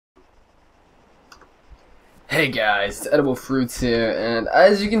Hey guys, it's Edible Fruits here, and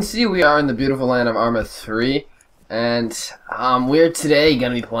as you can see, we are in the beautiful land of Arma 3, and we're today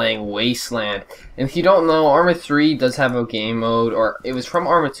going to be playing Wasteland. And if you don't know, Arma 3 does have a game mode, or it was from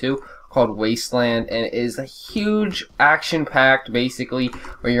Arma 2, called Wasteland, and it is a huge action-packed, basically,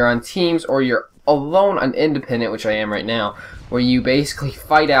 where you're on teams, or you're alone and independent, which I am right now, where you basically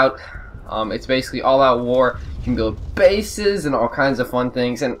fight out. It's basically all-out war. You can build bases and all kinds of fun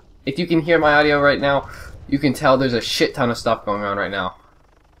things, and if you can hear my audio right now, you can tell there's a shit ton of stuff going on right now.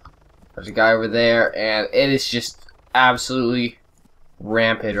 There's a guy over there, and it is just absolutely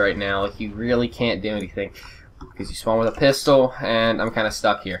rampant right now. Like, you really can't do anything because you spawn with a pistol, and I'm kind of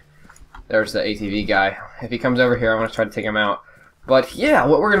stuck here. There's the ATV guy. If he comes over here, I'm going to try to take him out. But yeah,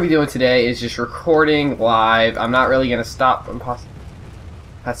 what we're going to be doing today is just recording live. I'm not really going to stop.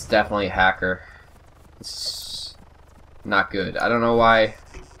 That's definitely a hacker. It's not good. I don't know why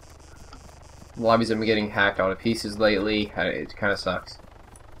lobbies have been getting hacked all to pieces lately. It kind of sucks.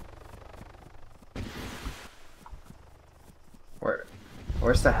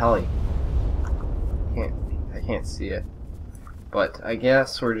 Where's the heli? I can't see it. But I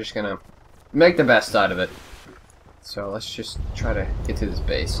guess we're just gonna make the best out of it. So let's just try to get to this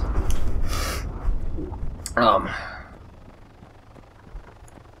base.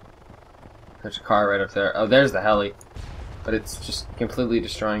 There's a car right up there. Oh, there's the heli. But it's just completely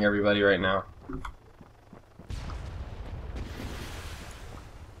destroying everybody right now.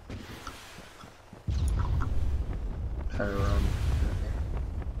 Try to run.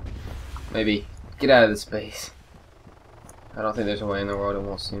 Maybe get out of this base. I don't think there's a way in the world it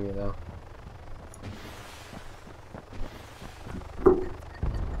won't see me though.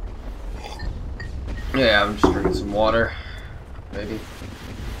 Yeah, I'm just drinking some water. Maybe.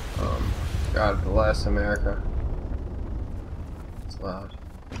 God bless America. It's loud.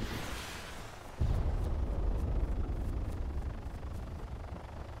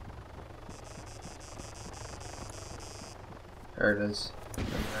 There it is.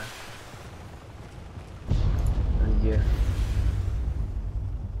 Right here.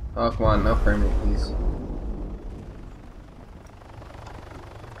 Oh, come on, no frame rate, please.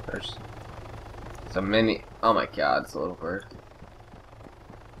 There's a mini. Oh my god, it's a little bird.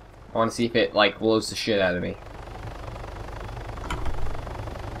 I want to see if it, like, blows the shit out of me.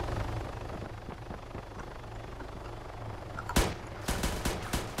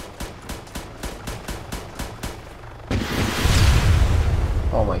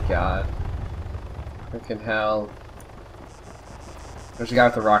 Oh my god. Freaking hell. There's a guy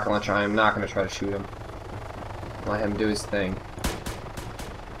with a rocket launcher. I am not going to try to shoot him. Let him do his thing.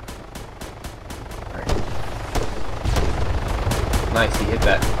 Alright. Nice, he hit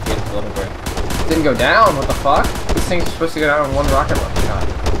that. He hit the little bird. Didn't go down, what the fuck? This thing's supposed to go down in one rocket launcher. God.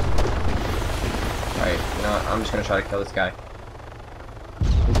 Alright, you know what? I'm just going to try to kill this guy.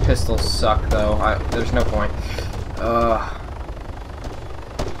 These pistols suck though. There's no point.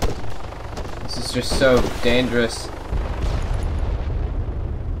 This is just so dangerous.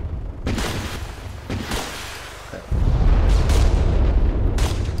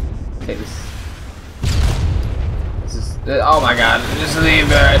 Okay, this is. Oh my god! Just leave,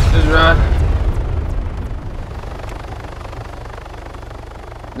 guys. Just run.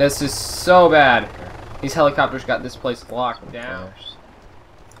 This is so bad. These helicopters got this place locked down.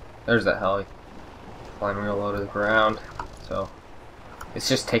 There's that heli flying real low to the ground. So it's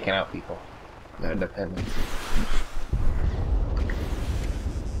just taking out people. They're independent.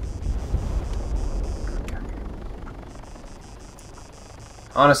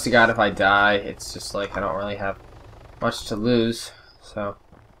 Honest to God, if I die, it's just like I don't really have much to lose. So,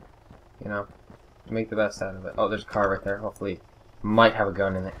 you know, make the best out of it. Oh, there's a car right there. Hopefully, it might have a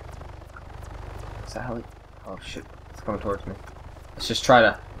gun in it. Is that heli? Oh shit, it's coming towards me. Let's just try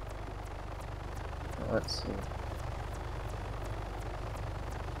to. Let's see.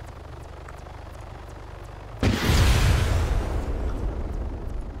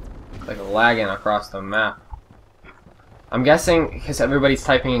 Like lagging across the map. I'm guessing because everybody's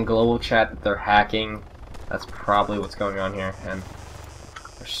typing in global chat that they're hacking. That's probably what's going on here. And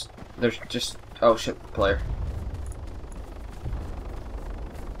there's just oh shit, player.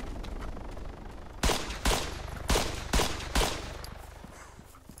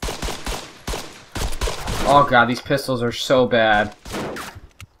 Oh god, these pistols are so bad.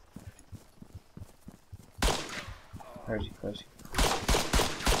 Where's he? Where's he?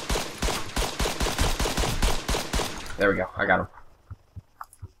 There we go. I got him.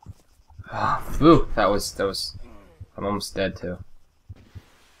 Oh, ooh, that was. I'm almost dead too.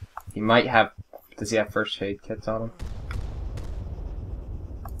 He might have. Does he have first aid kits on him?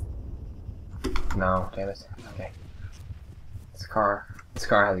 No, damn it. Okay. This car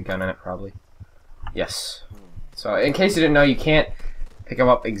has a gun in it, probably. Yes. So, in case you didn't know, you can't pick them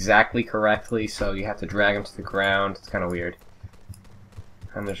up exactly correctly, so you have to drag them to the ground. It's kind of weird.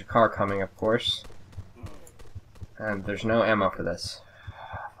 And there's a car coming, of course. And there's no ammo for this.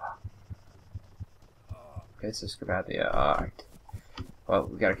 Okay, this is about the alright. Well,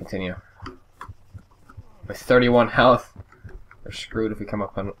 we gotta continue. With 31 health, we're screwed if we come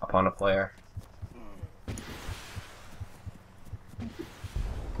upon a player.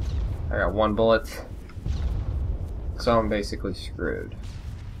 I got 1 bullet, so I'm basically screwed.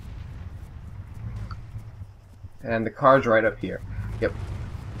 And the car's right up here. Yep.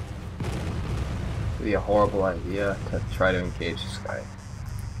 It'd be a horrible idea to try to engage this guy.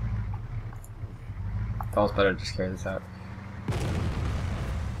 It's almost better to just carry this out.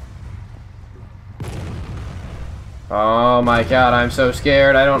 Oh my god, I'm so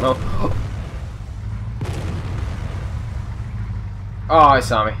scared, I don't know. Oh, he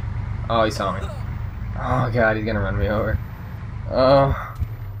saw me. Oh, he saw me. Oh god, he's gonna run me over. Oh.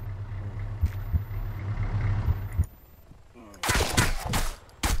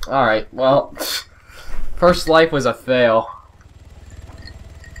 Alright, well, first life was a fail.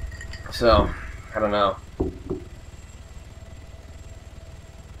 So, I don't know.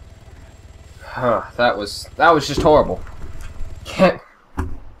 Huh, that was just horrible.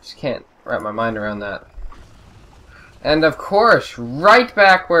 Just can't wrap my mind around that. And of course, right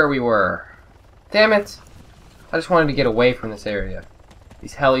back where we were. Damn it. I just wanted to get away from this area.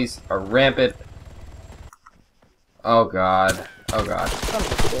 These helis are rampant. Oh god. Oh god.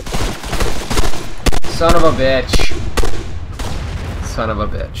 Son of a bitch. Son of a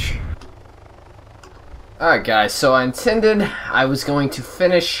bitch. Alright guys, so I was going to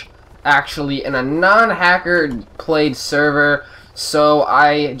finish actually in a non-hacker played server. So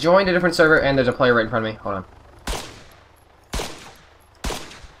I joined a different server and there's a player right in front of me. Hold on.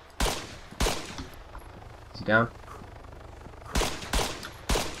 Is he down?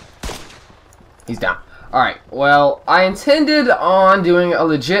 He's down. Alright, well, I intended on doing a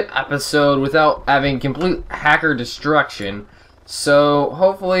legit episode without having complete hacker destruction. So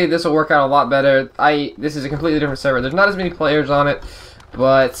hopefully this will work out a lot better. This is a completely different server. There's not as many players on it.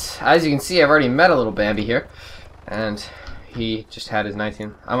 But as you can see, I've already met a little Bambi here, and he just had his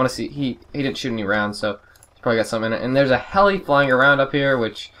 19. I want to see, he didn't shoot any rounds, so he's probably got something in it. And there's a heli flying around up here,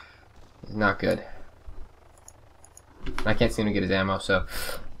 which is not good. I can't seem to get his ammo, so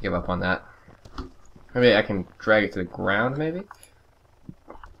give up on that. Maybe I can drag it to the ground, maybe?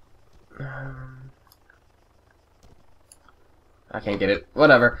 I can't get it.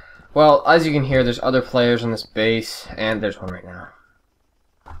 Whatever. Well, as you can hear, there's other players on this base, and there's one right now.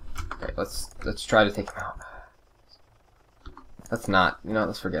 Okay, let's try to take him out. Let's not. You know,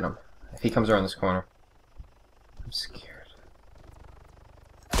 let's forget him. If he comes around this corner, I'm scared.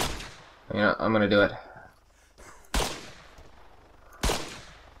 You know, I'm gonna do it.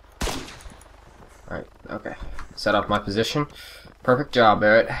 Alright, okay. Set up my position. Perfect job,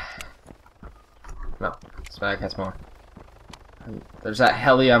 Barrett. No, this bag has more. There's that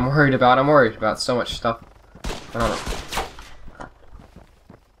heli I'm worried about. I'm worried about so much stuff. I don't know.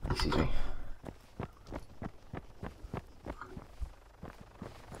 Excuse me.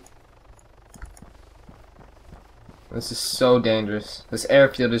 This is so dangerous. This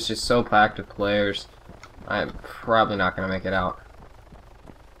airfield is just so packed with players. I am probably not going to make it out.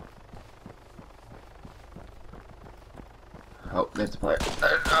 Oh, there's a player.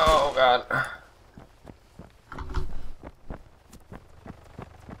 Oh, God.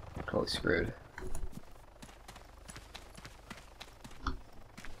 Totally screwed.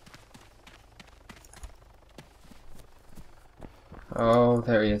 Oh,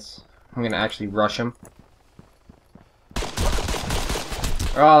 there he is. I'm gonna actually rush him.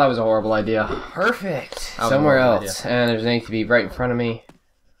 Oh, that was a horrible idea. Perfect! Somewhere else. And there's an ATV right in front of me.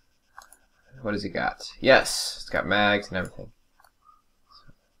 What has he got? Yes! It's got mags and everything.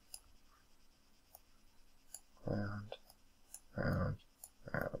 Round. Round.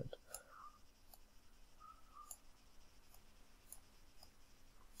 Round.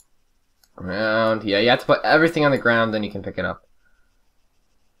 Ground. Yeah, you have to put everything on the ground, then you can pick it up.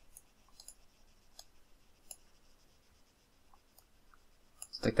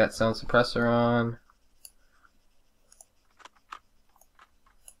 Stick that sound suppressor on.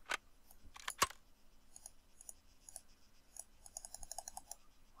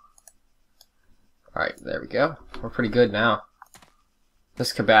 Alright, there we go. We're pretty good now.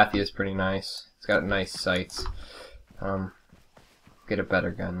 This Kabathi is pretty nice. It's got nice sights. Get a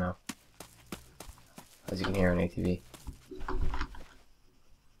better gun though. As you can hear on ATV.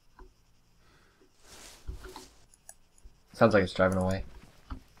 Sounds like it's driving away.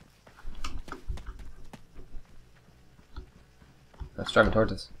 It's driving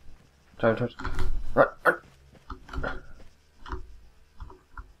towards us. Driving towards us. Run, run.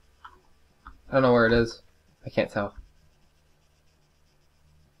 I don't know where it is. I can't tell.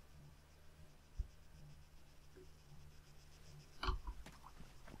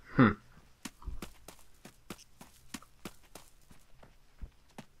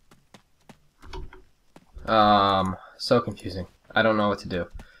 So confusing. I don't know what to do.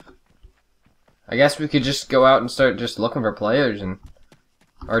 I guess we could just go out and start just looking for players and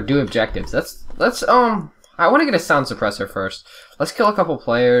or do objectives. Let's I want to get a sound suppressor first. Let's kill a couple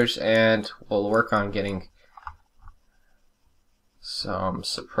players and we'll work on getting some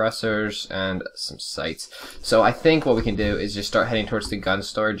suppressors and some sights. So I think what we can do is just start heading towards the gun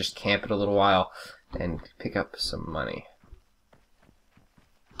store, just camp it a little while and pick up some money.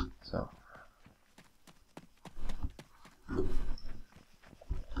 So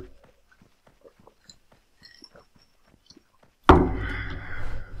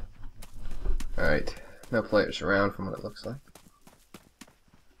alright, no players around from what it looks like.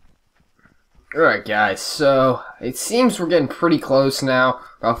 Alright guys, so it seems we're getting pretty close now,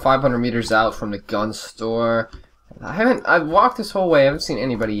 about 500 meters out from the gun store. I've walked this whole way, I haven't seen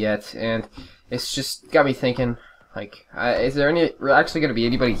anybody yet, and it's just got me thinking, like, is there actually going to be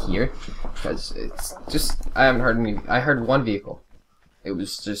anybody here? Because it's just, I haven't heard any. I heard one vehicle. It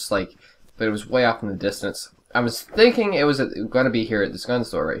was just like, but it was way off in the distance. I was thinking it was going to be here at this gun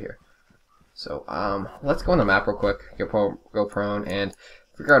store right here. So, let's go on the map real quick, go prone, and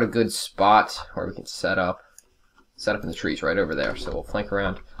figure out a good spot where we can set up in the trees right over there. So we'll flank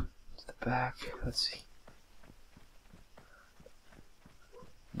around to the back. Let's see.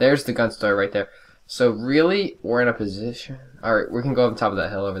 There's the gun store right there. So really, we're in a position. All right, we can go up on top of that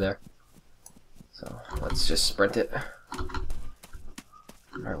hill over there. So let's just sprint it.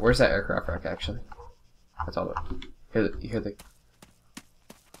 All right, where's that aircraft wreck actually? That's all. You hear the.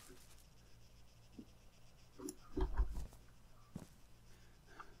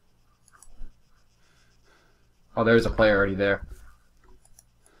 Oh, there's a player already there.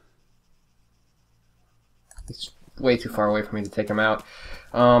 He's way too far away for me to take him out.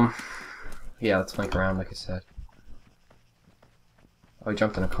 Yeah, let's flank around, like I said. Oh, he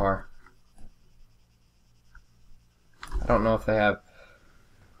jumped in a car. I don't know if they have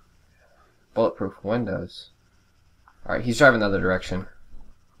bulletproof windows. Alright, he's driving the other direction.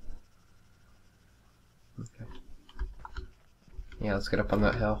 Okay. Yeah, let's get up on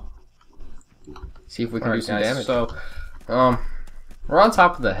that hill. See if we can do some damage. So, we're on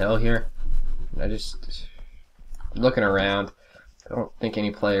top of the hill here. I just looking around. I don't think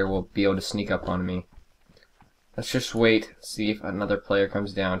any player will be able to sneak up on me. Let's just wait, see if another player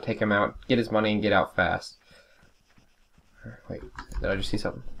comes down, take him out, get his money, and get out fast. Wait, did I just see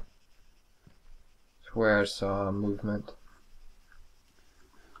something? Where I saw movement.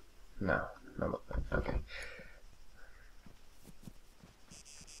 No movement. Okay.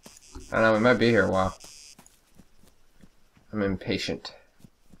 I don't know, we might be here a while. I'm impatient.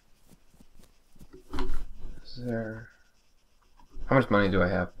 Is there... How much money do I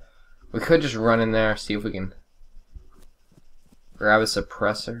have? We could just run in there, see if we can grab a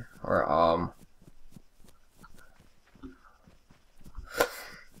suppressor, or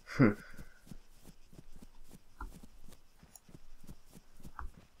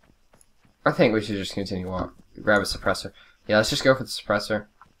I think we should just continue grab a suppressor. Yeah, let's just go for the suppressor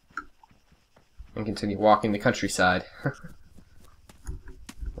and continue walking the countryside.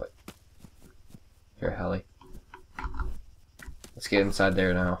 What? Here, heli. Let's get inside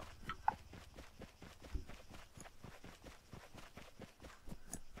there now.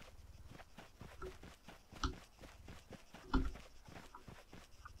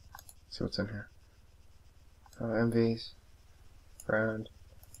 See what's in here. Oh, MVs. Round.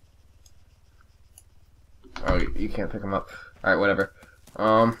 Oh, you can't pick them up. Alright, whatever.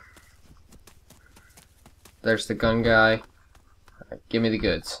 There's the gun guy. Alright, give me the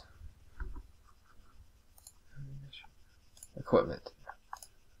goods. Equipment.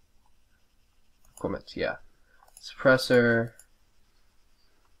 Equipment, yeah. Suppressor.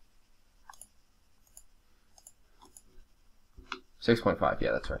 .5,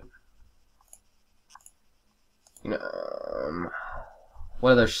 yeah, that's right. You know,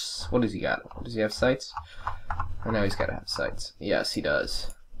 what does he got? Does he have sights? I know he's got to have sights. Yes, he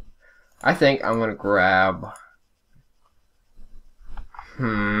does. I think I'm gonna grab.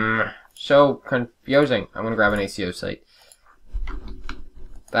 So confusing. I'm gonna grab an ACO sight.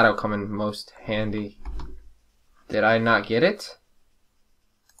 That'll come in most handy. Did I not get it?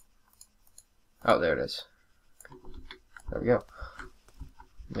 Oh, there it is. There we go.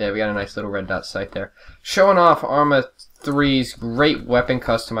 Yeah, we got a nice little red dot sight there. Showing off Arma 3's great weapon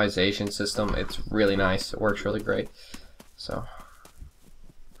customization system. It's really nice. It works really great. So,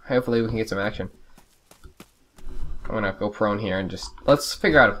 hopefully we can get some action. I'm gonna go prone here and just let's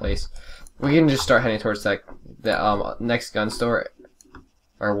figure out a place. We can just start heading towards the next gun store,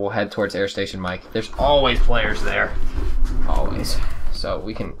 or we'll head towards Air Station Mike. There's always players there, always. So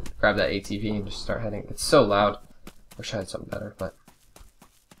we can grab that ATV and just start heading. It's so loud. Wish I had something better, but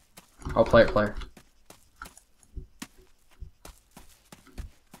oh, player.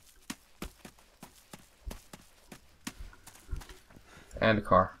 And a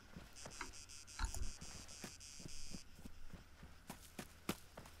car.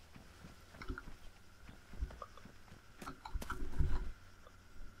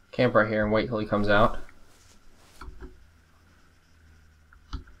 Camp right here and wait till he comes out.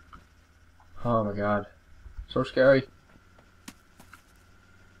 Oh my god. So scary.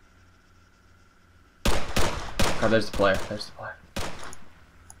 Oh, there's the player. There's the player.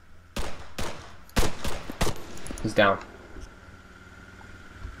 He's down.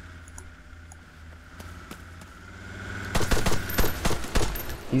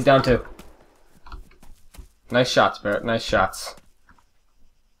 He's down too. Nice shots, Barrett. Nice shots.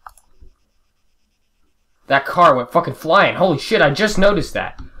 That car went fucking flying. Holy shit, I just noticed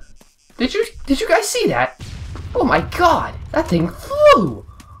that. Did you guys see that? Oh my god, that thing flew.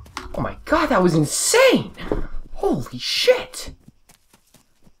 Oh my god, that was insane. Holy shit.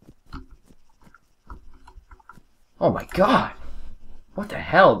 Oh my god. What the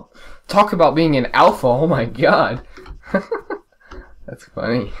hell? Talk about being an alpha. Oh my god. That's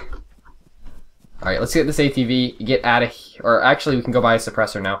funny. Alright, let's get this ATV, get out of here. Or actually, we can go buy a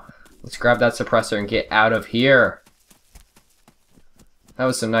suppressor now. Let's grab that suppressor and get out of here. That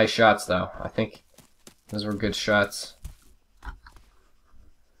was some nice shots, though. I think those were good shots.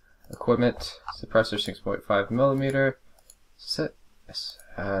 Equipment, suppressor 6.5 millimeter. Set. Yes,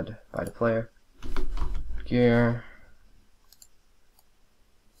 add by the player. Gear.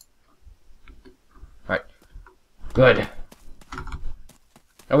 Alright. Good.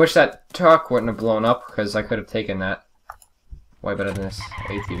 I wish that truck wouldn't have blown up, because I could have taken that. Way better than this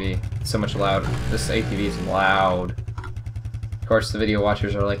ATV. It's so much loud. This ATV is loud. Of course, the video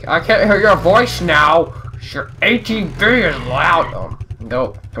watchers are like, I can't hear your voice now! Your ATV is loud! Oh,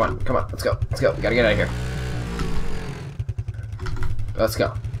 no. Come on, let's go. Let's go. We gotta get out of here. Let's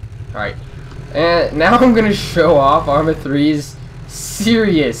go. Alright. And now I'm gonna show off Arma 3's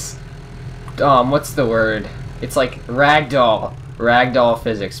serious, what's the word? It's like ragdoll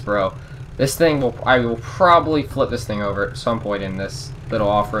physics, bro. This thing I will probably flip this thing over at some point in this little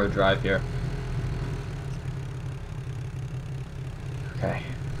off-road drive here. Okay.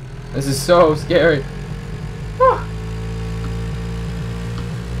 This is so scary. Ah.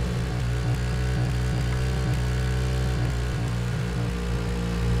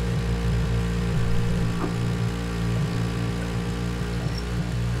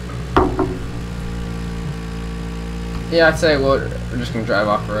 Yeah, I'd say we're just gonna drive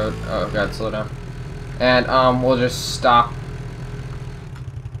off the road. Oh god, slow down. And we'll just stop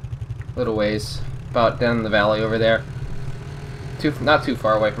little ways, about down the valley over there. Not too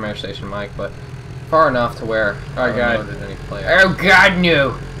far away from Air Station Mike, but far enough to where I don't know there's any player. Oh god,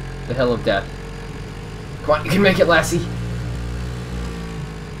 no! The hill of death. Come on, you can make it, lassie.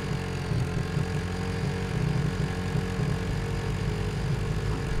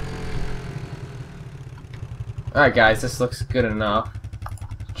 Alright guys, this looks good enough.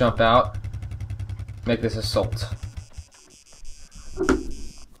 Jump out. Make this assault.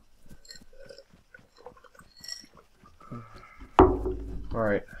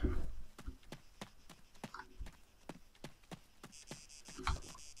 Alright.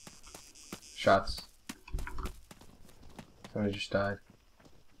 Shots. Somebody just died.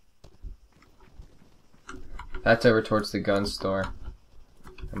 That's over towards the gun store.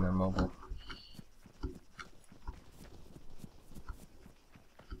 And their mobile.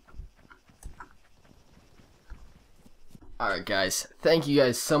 Alright guys, thank you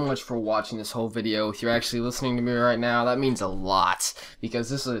guys so much for watching this whole video. If you're actually listening to me right now, that means a lot. Because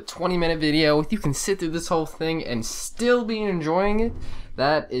this is a 20-minute video. If you can sit through this whole thing and still be enjoying it,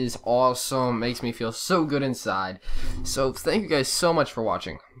 that is awesome. Makes me feel so good inside. So thank you guys so much for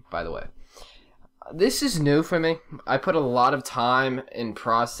watching, by the way. This is new for me. I put a lot of time in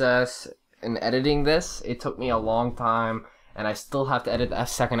process in editing this. It took me a long time, and I still have to edit a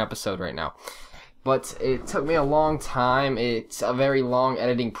second episode right now. but it took me a long time. It's a very long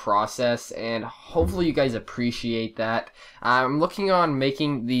editing process, and hopefully you guys appreciate that. I'm looking on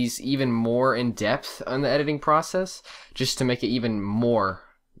making these even more in depth on the editing process, just to make it even more,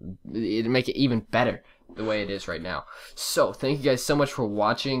 make it even better the way it is right now. So thank you guys so much for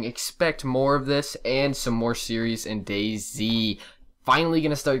watching. Expect more of this and some more series in DayZ. Finally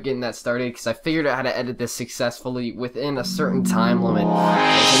gonna start getting that started because I figured out how to edit this successfully within a certain time limit. So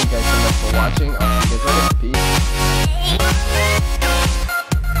thank you guys so much for watching. I'll see you guys later. Peace.